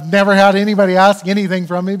I've never had anybody ask anything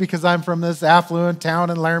from me because I'm from this affluent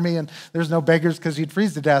town in Laramie, and there's no beggars because you'd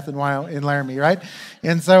freeze to death in Laramie, right?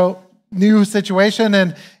 And so new situation,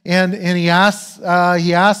 and he asked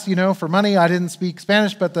for money. I didn't speak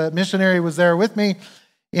Spanish, but the missionary was there with me,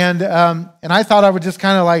 and I thought I would just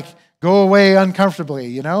kind of like go away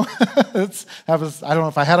uncomfortably, I don't know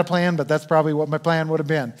if I had a plan, but that's probably what my plan would have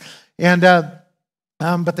been. And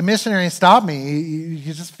but the missionary stopped me.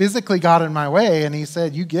 He just physically got in my way, and he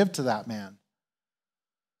said, "You give to that man,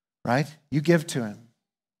 right? You give to him."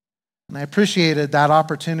 And I appreciated that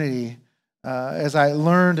opportunity as I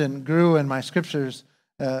learned and grew in my scriptures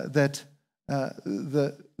that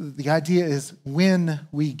the idea is when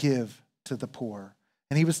we give to the poor.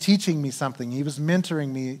 And he was teaching me something. He was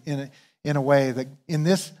mentoring me in a way that in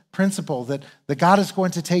this principle that God is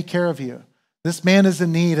going to take care of you. This man is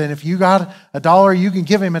in need, and if you got $1, you can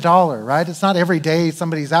give him $1, right? It's not every day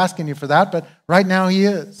somebody's asking you for that, but right now he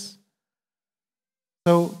is.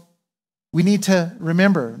 So we need to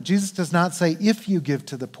remember, Jesus does not say if you give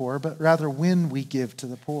to the poor, but rather when we give to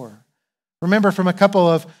the poor. Remember from a couple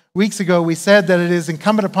of weeks ago, we said that it is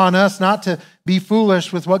incumbent upon us not to be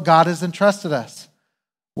foolish with what God has entrusted us.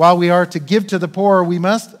 While we are to give to the poor, we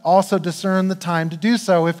must also discern the time to do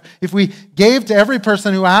so. If we gave to every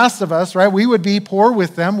person who asked of us, right, we would be poor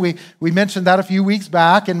with them. We mentioned that a few weeks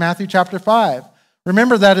back in Matthew chapter 5.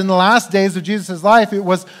 Remember that in the last days of Jesus' life, it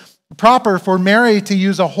was proper for Mary to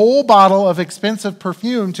use a whole bottle of expensive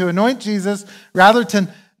perfume to anoint Jesus rather than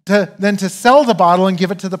to sell the bottle and give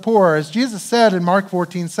it to the poor. As Jesus said in Mark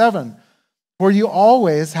 14:7, "For you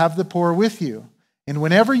always have the poor with you, and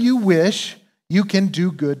whenever you wish, you can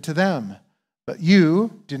do good to them, but you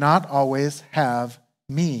do not always have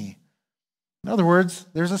me." In other words,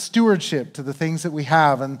 there's a stewardship to the things that we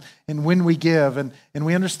have and when we give. And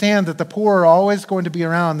we understand that the poor are always going to be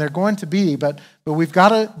around. They're going to be, but we've got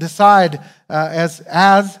to decide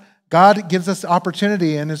as God gives us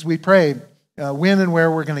opportunity and as we pray when and where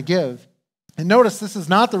we're going to give. And notice this is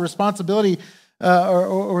not the responsibility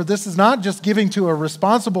or this is not just giving to a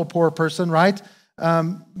responsible poor person, right?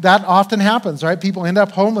 That often happens, right? People end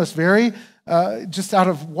up homeless just out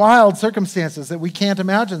of wild circumstances that we can't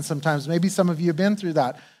imagine sometimes. Maybe some of you have been through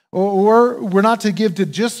that. Or we're not to give to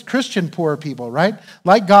just Christian poor people, right?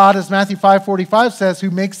 Like God, as Matthew 5:45 says,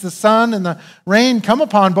 who makes the sun and the rain come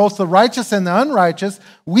upon both the righteous and the unrighteous,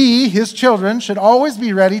 we, his children, should always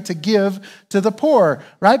be ready to give to the poor,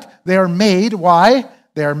 right? They are made, why?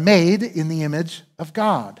 They are made in the image of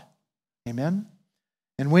God. Amen?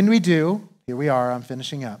 And when we do, here we are, I'm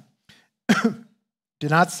finishing up. Do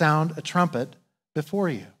not sound a trumpet before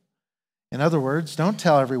you. In other words, don't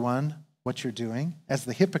tell everyone what you're doing, as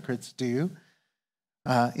the hypocrites do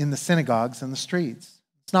in the synagogues and the streets.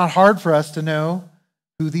 It's not hard for us to know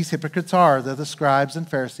who these hypocrites are. They're the scribes and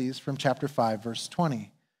Pharisees from chapter 5, verse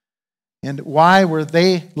 20. And why were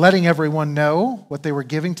they letting everyone know what they were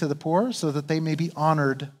giving to the poor? So that they may be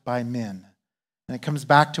honored by men. And it comes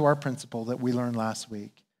back to our principle that we learned last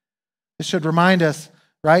week. This should remind us,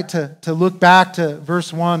 right, to look back to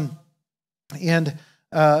verse 1 and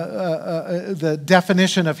the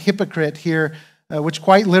definition of hypocrite here, which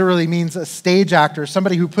quite literally means a stage actor,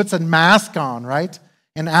 somebody who puts a mask on, right,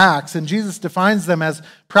 and acts. And Jesus defines them as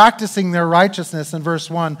practicing their righteousness in verse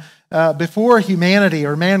 1 before humanity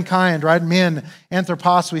or mankind, right, men,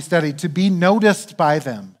 anthropos we studied, to be noticed by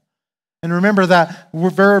them. And remember that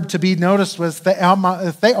verb to be noticed was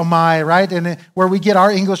theomai, right? And where we get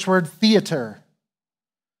our English word theater.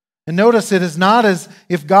 And notice it is not as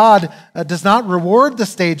if God does not reward the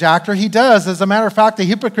stage actor. He does. As a matter of fact, the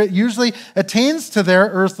hypocrite usually attains to their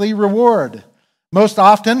earthly reward. Most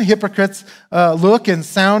often, hypocrites look and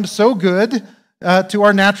sound so good to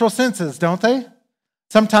our natural senses, don't they?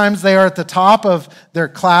 Sometimes they are at the top of their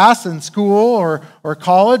class in school or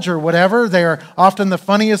college or whatever. They are often the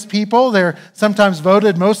funniest people. They're sometimes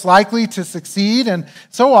voted most likely to succeed. And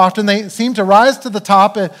so often they seem to rise to the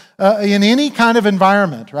top in any kind of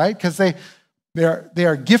environment, right? Because They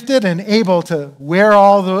are gifted and able to wear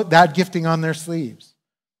all that gifting on their sleeves.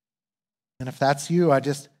 And if that's you, I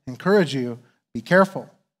just encourage you, be careful.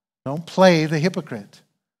 Don't play the hypocrite.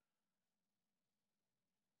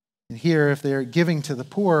 And here, if they're giving to the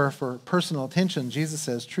poor for personal attention, Jesus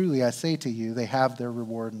says, truly I say to you, they have their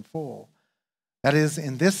reward in full. That is,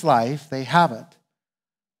 in this life, they have it,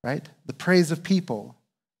 right? The praise of people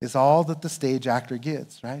is all that the stage actor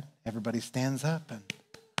gets, right? Everybody stands up and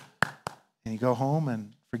you go home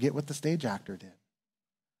and forget what the stage actor did.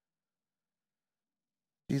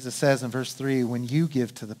 Jesus says in verse 3, when you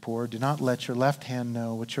give to the poor, do not let your left hand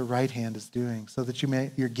know what your right hand is doing, so that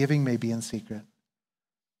your giving may be in secret.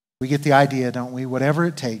 We get the idea, don't we? Whatever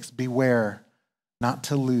it takes, beware not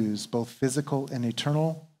to lose both physical and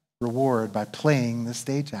eternal reward by playing the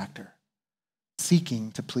stage actor,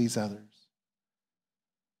 seeking to please others.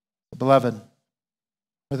 Beloved,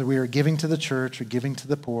 whether we are giving to the church or giving to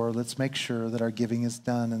the poor, let's make sure that our giving is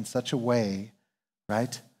done in such a way,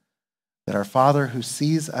 right, that our Father who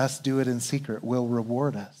sees us do it in secret will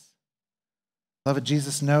reward us. Beloved,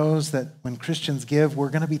 Jesus knows that when Christians give, we're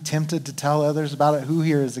going to be tempted to tell others about it. Who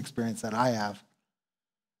here has experienced that? I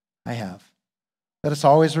have. Let us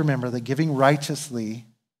always remember that giving righteously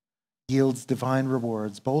yields divine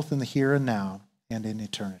rewards, both in the here and now and in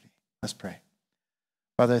eternity. Let's pray.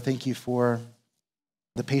 Father, I thank you for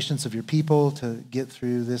the patience of your people to get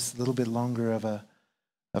through this little bit longer of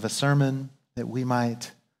a sermon, that we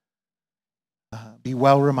might be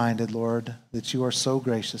well reminded, Lord, that you are so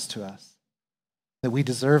gracious to us, that we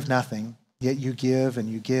deserve nothing, yet you give and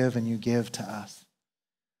you give and you give to us.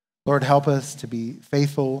 Lord, help us to be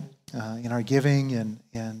faithful in our giving,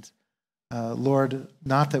 and Lord,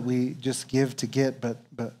 not that we just give to get, but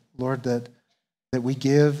Lord, that we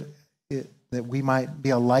give that we might be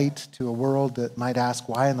a light to a world that might ask,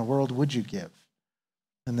 why in the world would you give?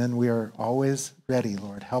 And then we are always ready,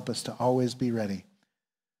 Lord. Help us to always be ready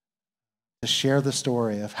to share the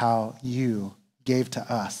story of how you gave to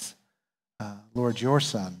us, Lord, your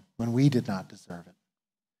Son, when we did not deserve it.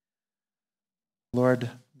 Lord,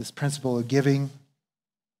 this principle of giving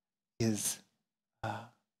is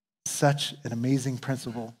such an amazing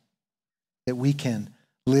principle that we can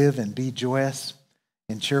live and be joyous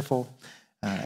and cheerful.